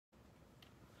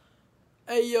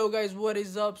Hey yo guys, what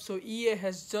is up? So EA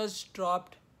has just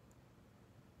dropped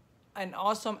an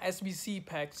awesome SBC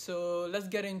pack. So let's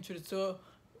get into it. So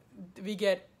we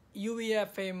get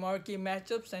UEFA marquee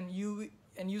matchups and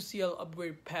UCL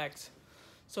upgrade packs.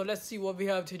 So let's see what we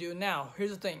have to do now.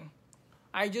 Here's the thing.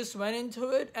 I just went into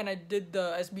it and I did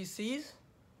the SBCs,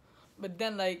 but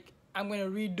then like I'm gonna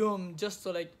redo them just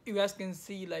so like you guys can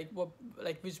see like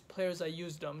which players I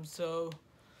used them. So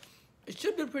it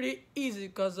should be pretty easy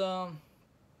because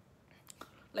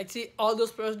like see all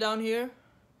those players down here,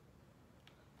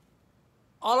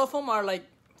 all of them are like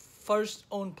first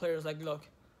owned players. Like look,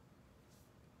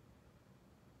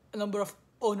 number of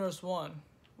owners one.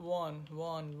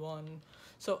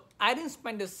 So I didn't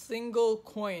spend a single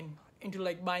coin into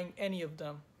like buying any of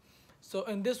them. So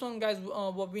in this one guys,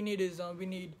 what we need is we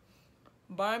need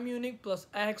Bayern Munich plus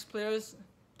Ajax players,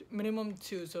 minimum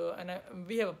 2. So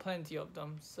we have plenty of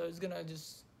them, so it's gonna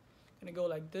go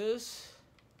like this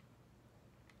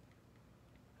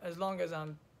as long as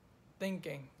I'm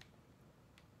thinking.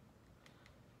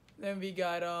 Then we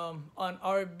got on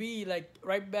RB, like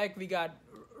right back we got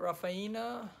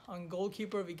Rafinha. On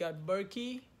goalkeeper we got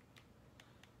Berkey.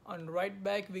 On right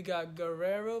back we got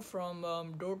Guerrero from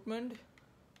Dortmund.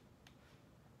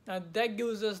 Now that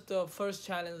gives us the first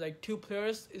challenge, like 2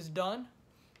 players is done.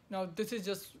 Now this is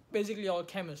just basically all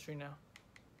chemistry now.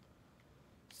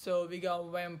 So we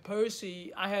got Van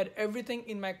Persie. I had everything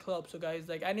in my club, so guys,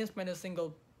 like I didn't spend a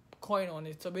single coin on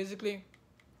it. So basically,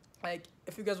 like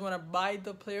if you guys want to buy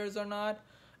the players or not,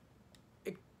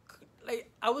 like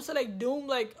I would say like do them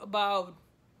like about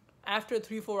after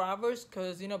 3-4 hours,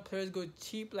 because you know players go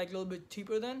cheap, like a little bit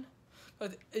cheaper then,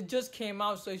 but it just came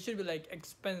out, so it should be like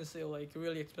expensive, like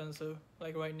really expensive,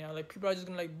 like right now, like people are just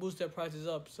gonna like boost their prices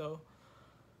up. So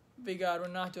we got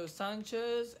Renato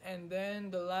Sanchez, and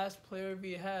then the last player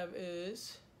we have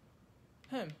is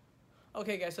him.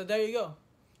 Okay guys, so there you go.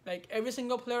 Like every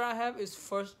single player I have is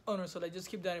first owner, so like just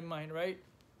keep that in mind, right?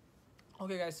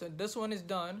 Okay guys, so this one is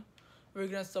done. We're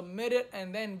gonna submit it,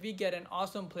 and then we get an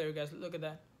awesome player, guys. Look at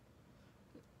that.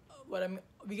 What I mean,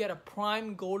 we get a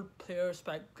prime gold player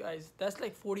pack, guys. That's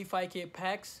like 45k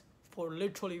packs for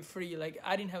literally free. Like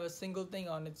I didn't have a single thing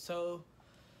on it. So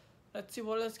let's see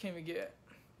what else can we get.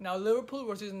 Now Liverpool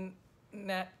versus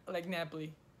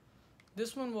Napoli.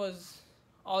 This one was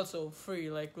also free.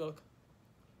 Like look,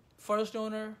 first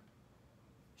owner,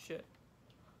 shit.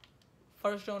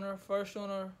 First owner.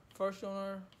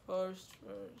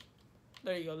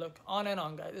 There you go. Look, on and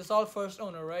on, guys. It's all first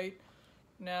owner, right?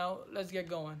 Now let's get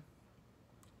going.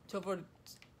 So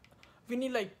we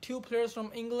need like 2 players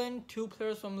from England, 2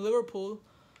 players from Liverpool.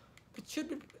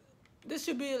 This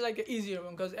should be like an easier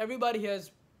one because everybody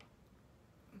has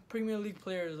Premier League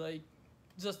players, like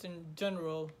just in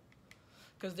general,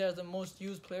 because they're the most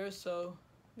used players. So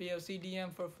we have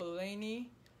CDM for Fellaini.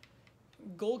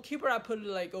 Goalkeeper I put it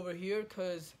like over here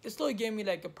because it still gave me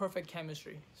like a perfect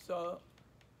chemistry. So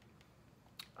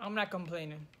I'm not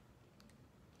complaining.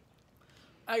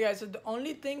 Alright guys, so the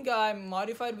only thing I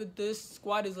modified with this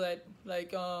squad is that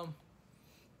like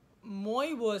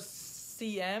Moy was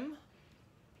CM,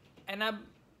 and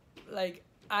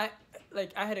I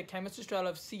had a chemistry style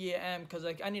of CAM because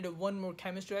like I needed 1 more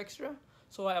chemistry extra,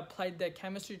 so I applied that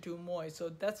chemistry to Moy. So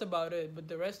that's about it, but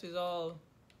the rest is all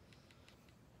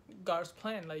God's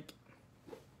plan. Like,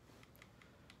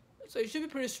 so it should be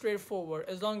pretty straightforward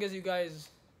as long as you guys,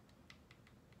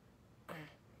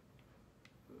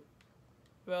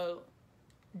 well,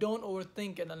 don't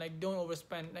overthink it and like don't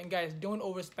overspend. And guys, don't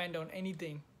overspend on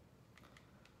anything.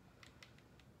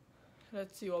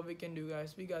 Let's see what we can do,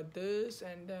 guys. We got this,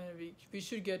 and then we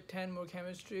should get 10 more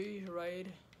chemistry right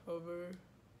over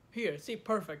here. See,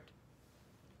 perfect.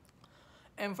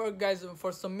 And for guys,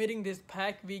 for submitting this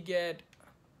pack, we get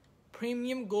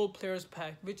premium gold players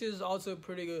pack, which is also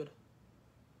pretty good.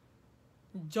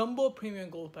 Jumbo premium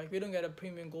gold pack. We don't get a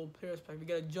premium gold players pack. We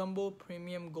get a jumbo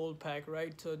premium gold pack,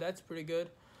 right? So that's pretty good.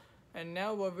 And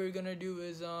now what we're gonna do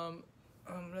is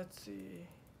let's see.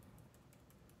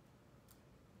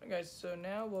 Guys, so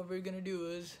now what we're gonna do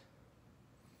is,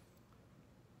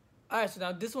 alright, so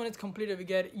now this one is completed. We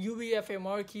get UEFA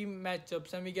marquee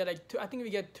matchups, and we get like I think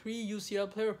we get 3 UCL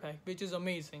player pack, which is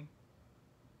amazing.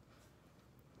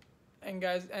 And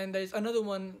guys, and there's another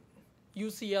one,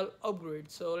 UCL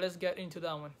upgrade. So let's get into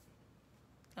that one.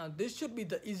 Now this should be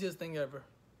the easiest thing ever.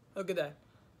 Look at that.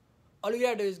 All you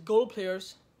gotta do is gold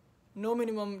players, no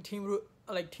minimum team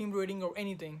rating or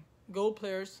anything. Gold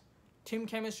players, team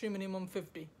chemistry minimum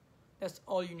 50. That's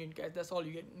all you need, guys. That's all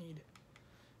you need.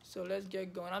 So let's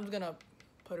get going. I'm just gonna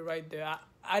put it right there.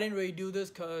 I didn't really do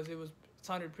this because it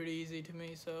sounded pretty easy to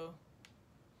me. So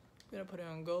I'm gonna put it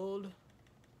on gold.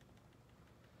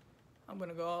 I'm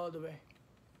gonna go all the way.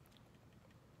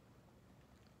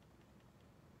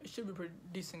 It should be pretty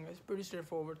decent, guys. Pretty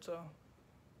straightforward. So,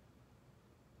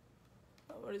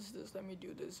 what is this? Let me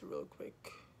do this real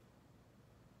quick.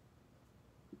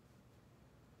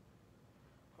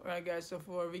 Alright, guys. So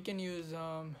for we can use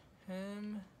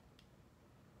him.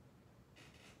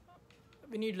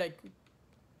 We need like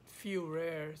few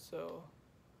rare, so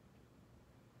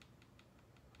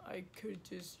I could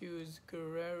just use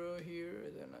Guerrero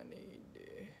here. Then I need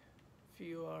a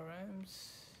few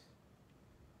RMs.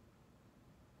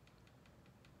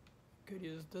 Could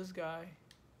use this guy.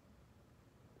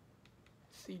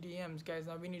 CDMs, guys.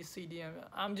 Now we need CDM.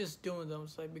 I'm just doing them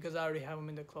like because I already have them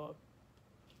in the club.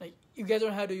 Like you guys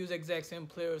don't have to use exact same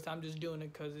players. I'm just doing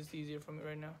it because it's easier for me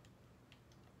right now.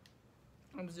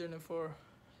 I'm just doing it for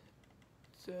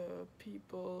the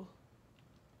people.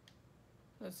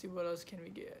 Let's see what else can we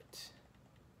get.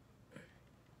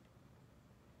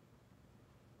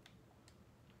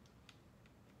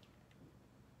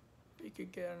 We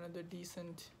could get another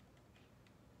decent.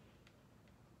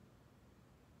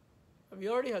 We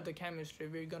already have the chemistry.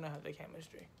 We're gonna have the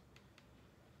chemistry.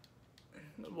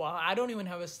 Wow, I don't even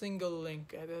have a single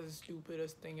link. That's the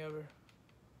stupidest thing ever.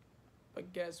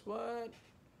 But guess what?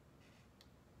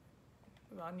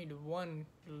 I need one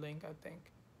link, I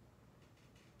think.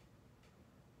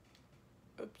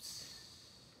 Oops.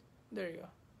 There you go.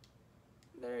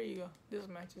 There you go. This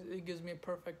matches. It gives me a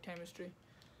perfect chemistry.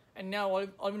 And now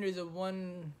all we need is a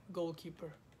one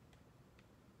goalkeeper,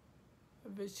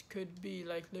 which could be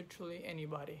like literally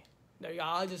anybody. There you go.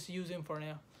 I'll just use him for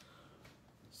now.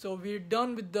 So we're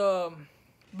done with the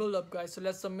build up, guys. So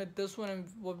let's submit this one, and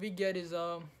what we get is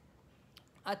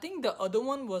I think the other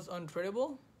one was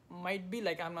untradeable. Might be,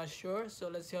 like, I'm not sure. So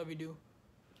let's see how we do.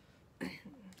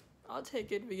 I'll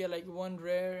take it. We get like one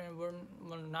rare and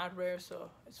one not rare, so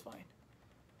it's fine.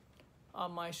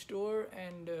 My store,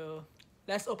 and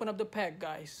let's open up the pack,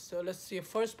 guys. So let's see.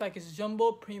 First pack is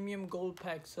Jumbo Premium Gold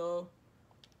Pack. So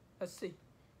let's see.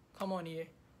 Come on, EA.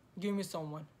 Give me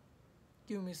someone.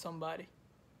 Give me somebody.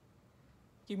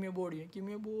 Give me a board here. Give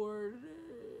me a board.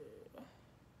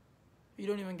 You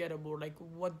don't even get a board. Like,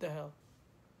 what the hell?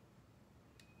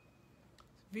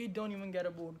 We don't even get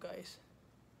a board, guys.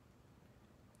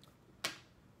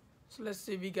 So let's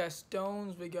see. We got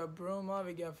Stones. We got Bruma.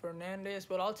 We got Fernandez.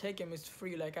 But I'll take him. It's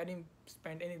free. Like, I didn't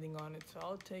spend anything on it. So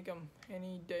I'll take him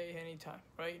any day, anytime.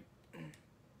 Right?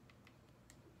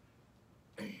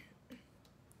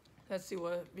 Let's see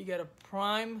what we got. A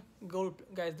prime gold.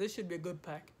 Guys, this should be a good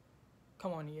pack.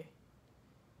 Come on, EA.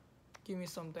 Give me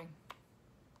something.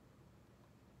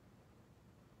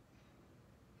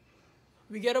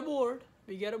 We get a board.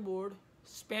 We get a board.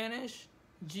 Spanish.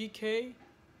 GK.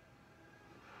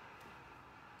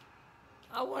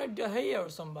 I wanted De Gea or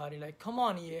somebody. Like, come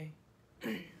on, EA.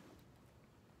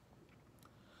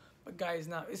 But guys,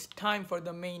 now it's time for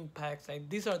the main packs. Like,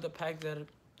 these are the packs that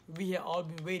we have all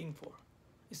been waiting for.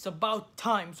 It's about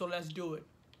time, so let's do it.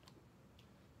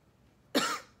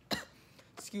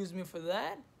 Excuse me for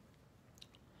that.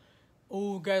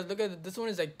 Oh, guys, look at it. This one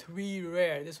is like 3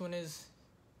 rare. This one is...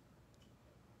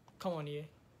 Come on, EA.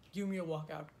 Give me a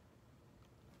walkout.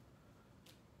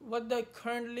 What they're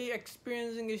currently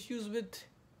experiencing issues with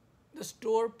the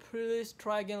store, please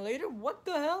try again later. What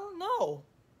the hell? No.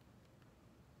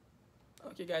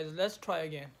 Okay, guys, let's try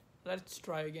again. Let's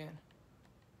try again.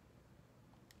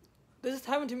 This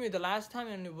happened to me the last time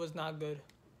and it was not good.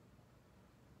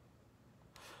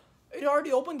 It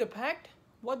already opened the pack?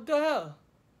 What the hell?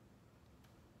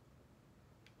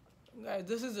 Guys,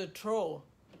 this is a troll.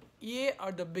 EA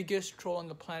are the biggest troll on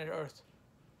the planet Earth.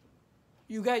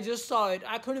 You guys just saw it.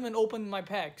 I couldn't even open my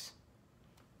packs.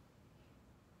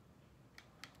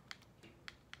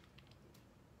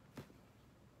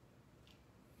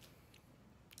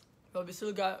 But we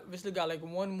still got like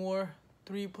one more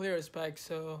 3 players pack,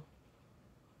 so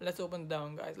let's open it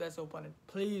down, guys. Let's open it.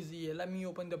 Please, EA, let me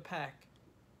open the pack.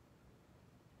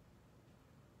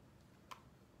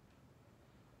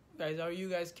 Guys, are you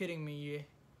guys kidding me, EA?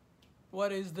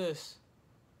 What is this?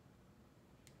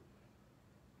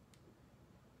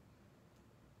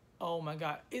 Oh my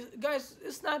god. Guys,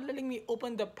 it's not letting me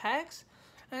open the packs,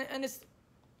 and it's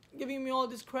giving me all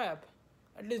this crap.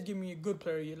 At least give me a good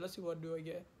player here. Let's see what do I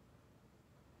get.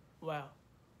 Wow.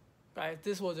 Guys,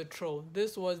 this was a troll.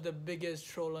 This was the biggest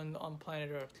troll on planet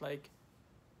Earth. Like,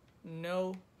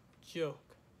 no joke.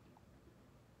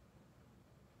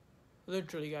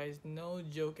 Literally, guys, no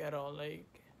joke at all. Like,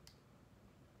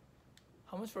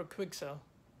 how much for a quick sell?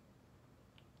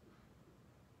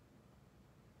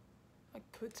 I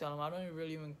could sell them. I don't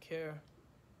really even care.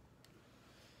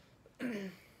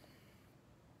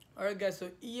 Alright guys, so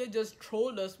EA just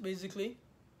trolled us basically.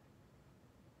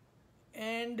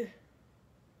 And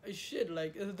shit,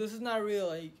 like this is not real.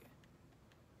 Like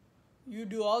you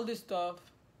do all this stuff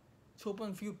to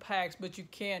open a few packs, but you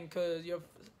can't because your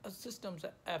system's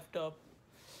effed up.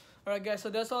 Alright guys, so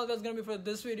that's all that's gonna be for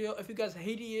this video. If you guys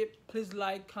hate it, please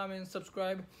like, comment,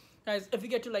 subscribe. Guys, if you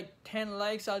get to like 10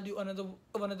 likes, I'll do another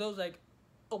one of those, like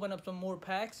open up some more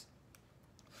packs.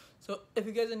 So if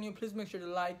you guys are new, please make sure to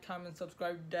like, comment,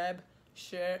 subscribe, dab,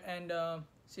 share, and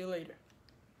see you later.